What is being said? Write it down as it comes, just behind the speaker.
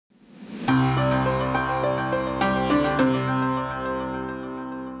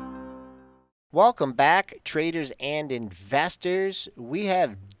Welcome back, traders and investors. We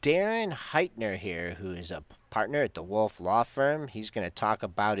have Darren Heitner here, who is a partner at the Wolf Law Firm. He's going to talk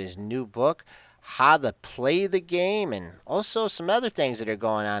about his new book, How to Play the Game, and also some other things that are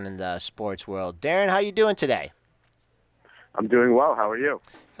going on in the sports world. Darren, how you doing today? I'm doing well. How are you?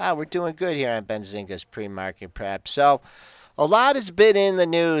 We're doing good here on Benzinga's pre-market prep. So, a lot has been in the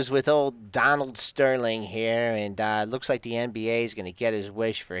news with old Donald Sterling here, and it looks like the NBA is going to get his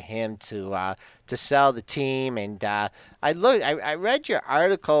wish for him to sell the team. And I read your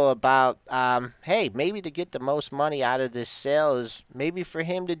article about hey, maybe to get the most money out of this sale is maybe for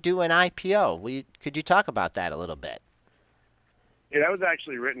him to do an IPO. Could you talk about that a little bit? Yeah, that was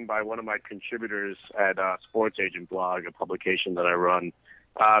actually written by one of my contributors at Sports Agent Blog, a publication that I run.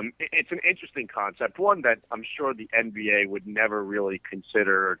 It's an interesting concept, one that I'm sure the NBA would never really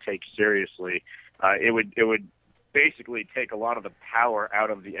consider or take seriously. It would basically take a lot of the power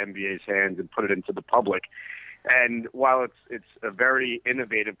out of the NBA's hands and put it into the public. And while it's a very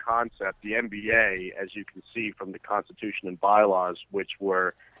innovative concept, the NBA, as you can see from the Constitution and bylaws, which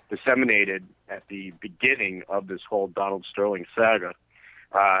were disseminated at the beginning of this whole Donald Sterling saga,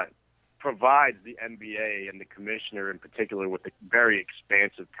 uh, provides the NBA and the commissioner in particular with the very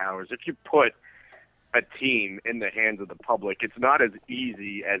expansive powers. If you put a team in the hands of the public, it's not as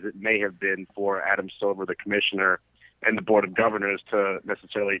easy as it may have been for Adam Silver, the commissioner, and the board of governors to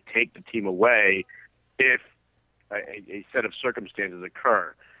necessarily take the team away if a set of circumstances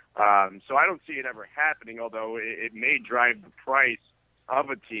occur. So I don't see it ever happening, although it may drive the price of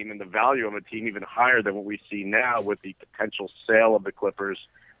a team and the value of a team even higher than what we see now with the potential sale of the Clippers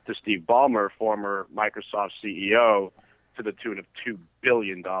to Steve Ballmer, former Microsoft CEO, to the tune of $2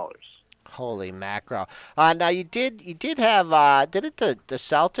 billion. Holy mackerel! Now you did have didn't the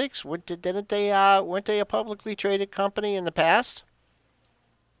Celtics didn't they weren't they a publicly traded company in the past?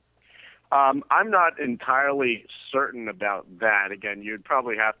 I'm not entirely certain about that. Again, you'd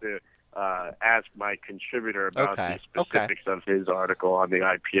probably have to ask my contributor about the Okay, okay. specifics of his article on the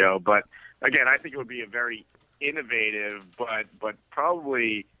IPO. But again, I think it would be a very innovative, but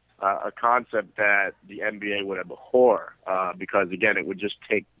probably a concept that the NBA would abhor because again, it would just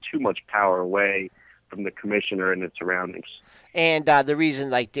take too much power away from the commissioner and its surroundings. And the reason,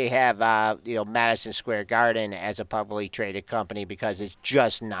 like they have, Madison Square Garden as a publicly traded company because it's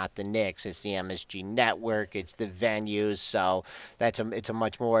just not the Knicks. It's the MSG network. It's the venues. So it's a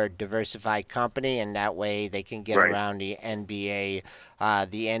much more diversified company, and that way they can get Right. around the NBA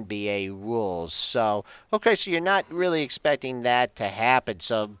rules. So okay, so you're not really expecting that to happen.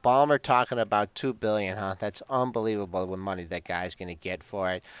 So Ballmer talking about 2 billion, huh? That's unbelievable the money that guy's going to get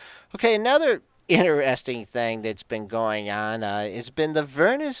for it. Okay, another interesting thing that's been going on has been the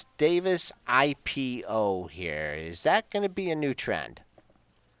Vernis Davis IPO here. Is that going to be a new trend?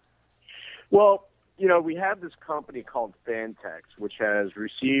 Well, we have this company called Fantex, which has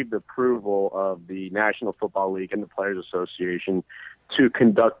received approval of the National Football League and the Players Association to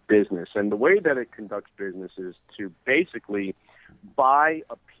conduct business. And the way that it conducts business is to basically buy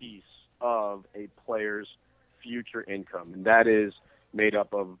a piece of a player's future income. And that is made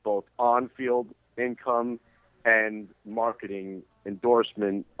up of both on-field income and marketing,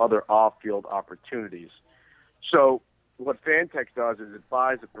 endorsement, other off-field opportunities. So what Fantex does is it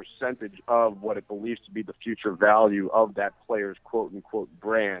buys a percentage of what it believes to be the future value of that player's quote unquote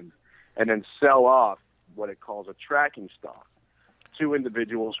brand and then sell off what it calls a tracking stock to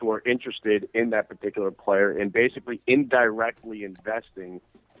individuals who are interested in that particular player and basically indirectly investing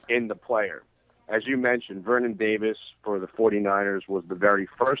in the player. As you mentioned, Vernon Davis for the 49ers was the very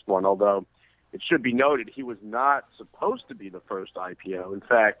first one, although it should be noted he was not supposed to be the first IPO. In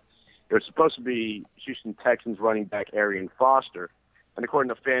fact, it was supposed to be Houston Texans running back Arian Foster. And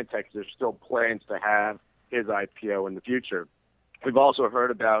according to Fantex, there's still plans to have his IPO in the future. We've also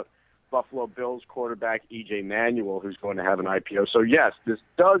heard about Buffalo Bills quarterback E.J. Manuel, who's going to have an IPO. So, yes, this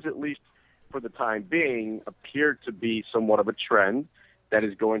does, at least for the time being, appear to be somewhat of a trend that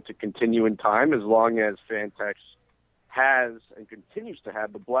is going to continue in time as long as Fantex has and continues to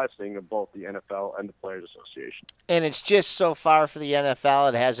have the blessing of both the NFL and the Players Association. And it's just so far for the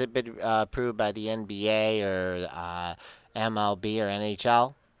NFL. It hasn't been approved by the NBA or MLB or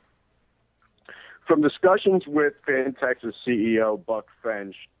NHL. From discussions with Fantex's CEO, Buck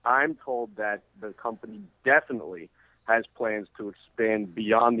French, I'm told that the company definitely has plans to expand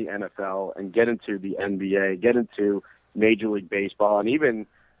beyond the NFL and get into the NBA, get into Major League Baseball, and even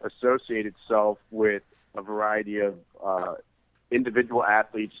associate itself with a variety of individual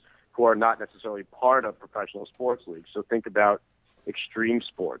athletes who are not necessarily part of professional sports leagues. So think about extreme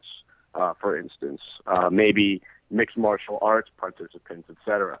sports, for instance, maybe mixed martial arts participants,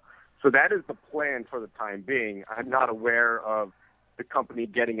 etc. So that is the plan for the time being. I'm not aware of the company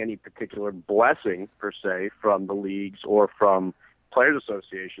getting any particular blessing, per se, from the leagues or from players'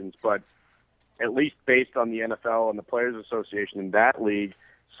 associations, but at least based on the NFL and the Players Association in that league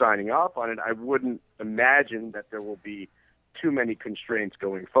signing off on it, I wouldn't imagine that there will be too many constraints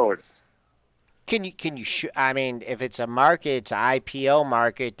going forward. I mean, if it's a market, it's an IPO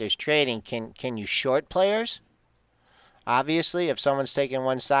market, there's trading. Can you short players? Obviously, if someone's taking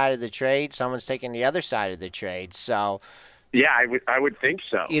one side of the trade, someone's taking the other side of the trade. So, Yeah, I would think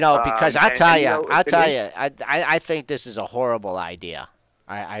so. Because I think this is a horrible idea.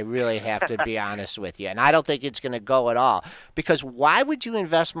 I really have to be honest with you. And I don't think it's going to go at all. Because why would you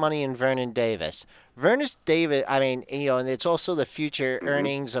invest money in Vernon Davis? Vernon Davis, I mean, and it's also the future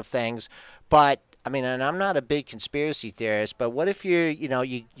earnings of things. But, I mean, and I'm not a big conspiracy theorist, but what if you're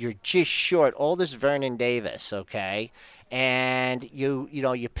just short all this Vernon Davis, okay? And you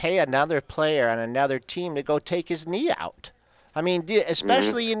pay another player on another team to go take his knee out. I mean,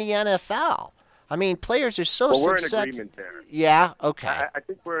 especially in the NFL. I mean, players are so Well, we're in agreement there. Yeah, okay. I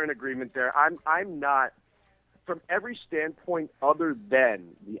think we're in agreement there. I'm not, from every standpoint other than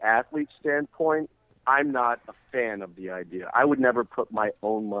the athlete standpoint, I'm not a fan of the idea. I would never put my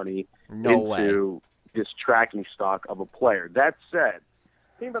own money into this tracking stock of a player. That said,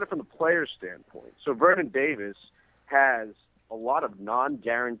 think about it from the player's standpoint. So Vernon Davis has a lot of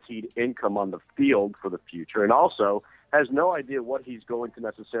non-guaranteed income on the field for the future, and also has no idea what he's going to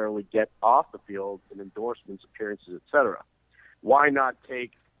necessarily get off the field in endorsements, appearances, etc. Why not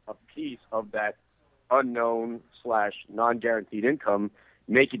take a piece of that unknown / non-guaranteed income,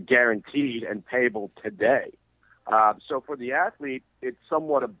 make it guaranteed and payable today? So for the athlete, it's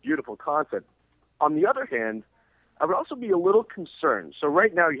somewhat a beautiful concept. On the other hand, I would also be a little concerned. So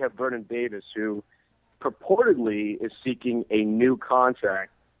right now you have Vernon Davis, who purportedly is seeking a new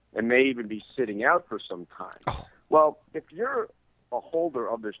contract and may even be sitting out for some time. Oh. Well, if you're a holder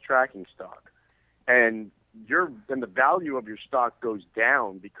of this tracking stock and the value of your stock goes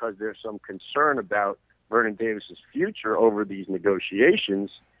down because there's some concern about Vernon Davis's future over these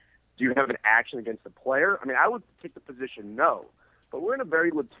negotiations, do you have an action against the player? I mean, I would take the position no, but we're in a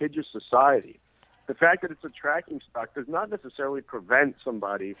very litigious society. The fact that it's a tracking stock does not necessarily prevent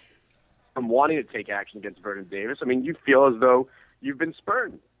somebody from wanting to take action against Vernon Davis. I mean, you feel as though you've been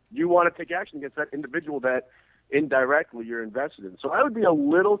spurned. You want to take action against that individual that indirectly you're invested in. So I would be a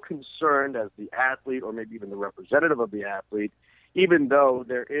little concerned as the athlete, or maybe even the representative of the athlete, even though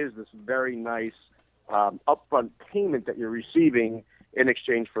there is this very nice upfront payment that you're receiving in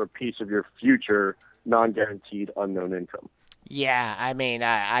exchange for a piece of your future non-guaranteed unknown income. Yeah, I mean,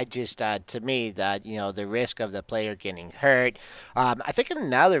 I just to me the risk of the player getting hurt. I think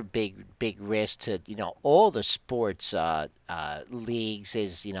another big risk to all the sports leagues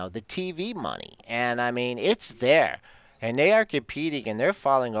is the TV money, and I mean it's there, and they are competing and they're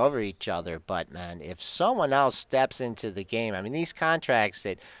falling over each other. But man, if someone else steps into the game, I mean these contracts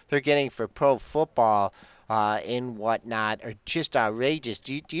that they're getting for pro football. And whatnot are just outrageous.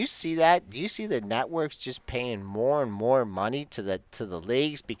 Do you see that? Do you see the networks just paying more and more money to the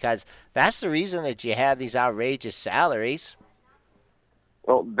leagues, because that's the reason that you have these outrageous salaries?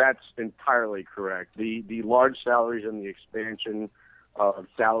 Well, that's entirely correct. The large salaries and the expansion of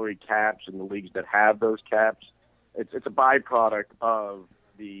salary caps in the leagues that have those caps, it's a byproduct of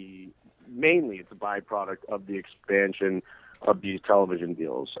mainly it's a byproduct of the expansion of these television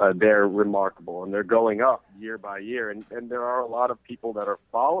deals. They're remarkable, and they're going up year by year. And there are a lot of people that are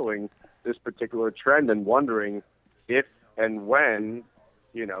following this particular trend and wondering if and when,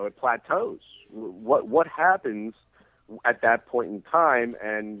 it plateaus. What happens at that point in time,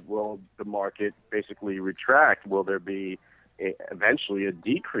 and will the market basically retract? Will there be eventually a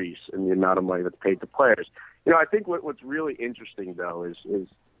decrease in the amount of money that's paid to players? I think what's really interesting, though, is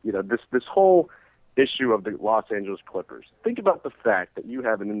this whole issue of the Los Angeles Clippers. Think about the fact that you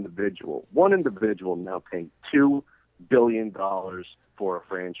have one individual now paying $2 billion for a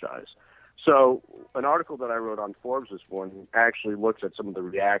franchise. So an article that I wrote on Forbes this morning actually looks at some of the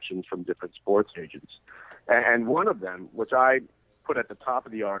reactions from different sports agents. And one of them, which I put at the top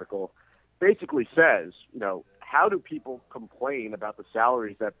of the article, basically says, how do people complain about the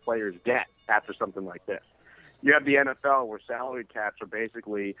salaries that players get after something like this? You have the NFL, where salary caps are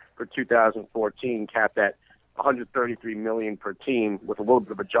basically, for 2014, capped at $133 million per team with a little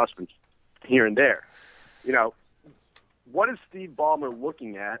bit of adjustments here and there. What is Steve Ballmer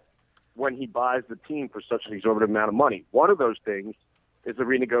looking at when he buys the team for such an exorbitant amount of money? One of those things is the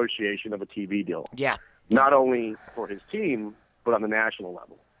renegotiation of a TV deal. Yeah. Not only for his team, but on the national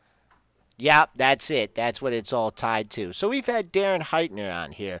level. Yeah, that's it. That's what it's all tied to. So we've had Darren Heitner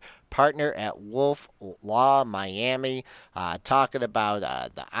on here, partner at Wolf Law Miami, talking about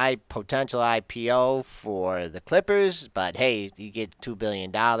the potential IPO for the Clippers. But hey, you get $2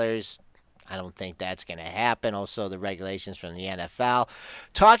 billion. I don't think that's going to happen. Also, the regulations from the NFL,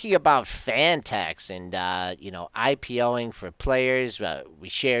 talking about Fantex and IPOing for players. We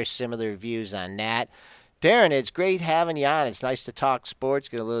share similar views on that. Darren, it's great having you on. It's nice to talk sports,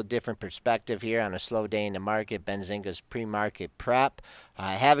 get a little different perspective here on a slow day in the market. Benzinga's pre-market prep.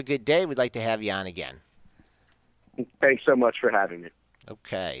 Have a good day. We'd like to have you on again. Thanks so much for having me.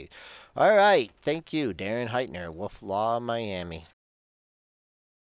 Okay. All right. Thank you, Darren Heitner, Wolf Law, Miami.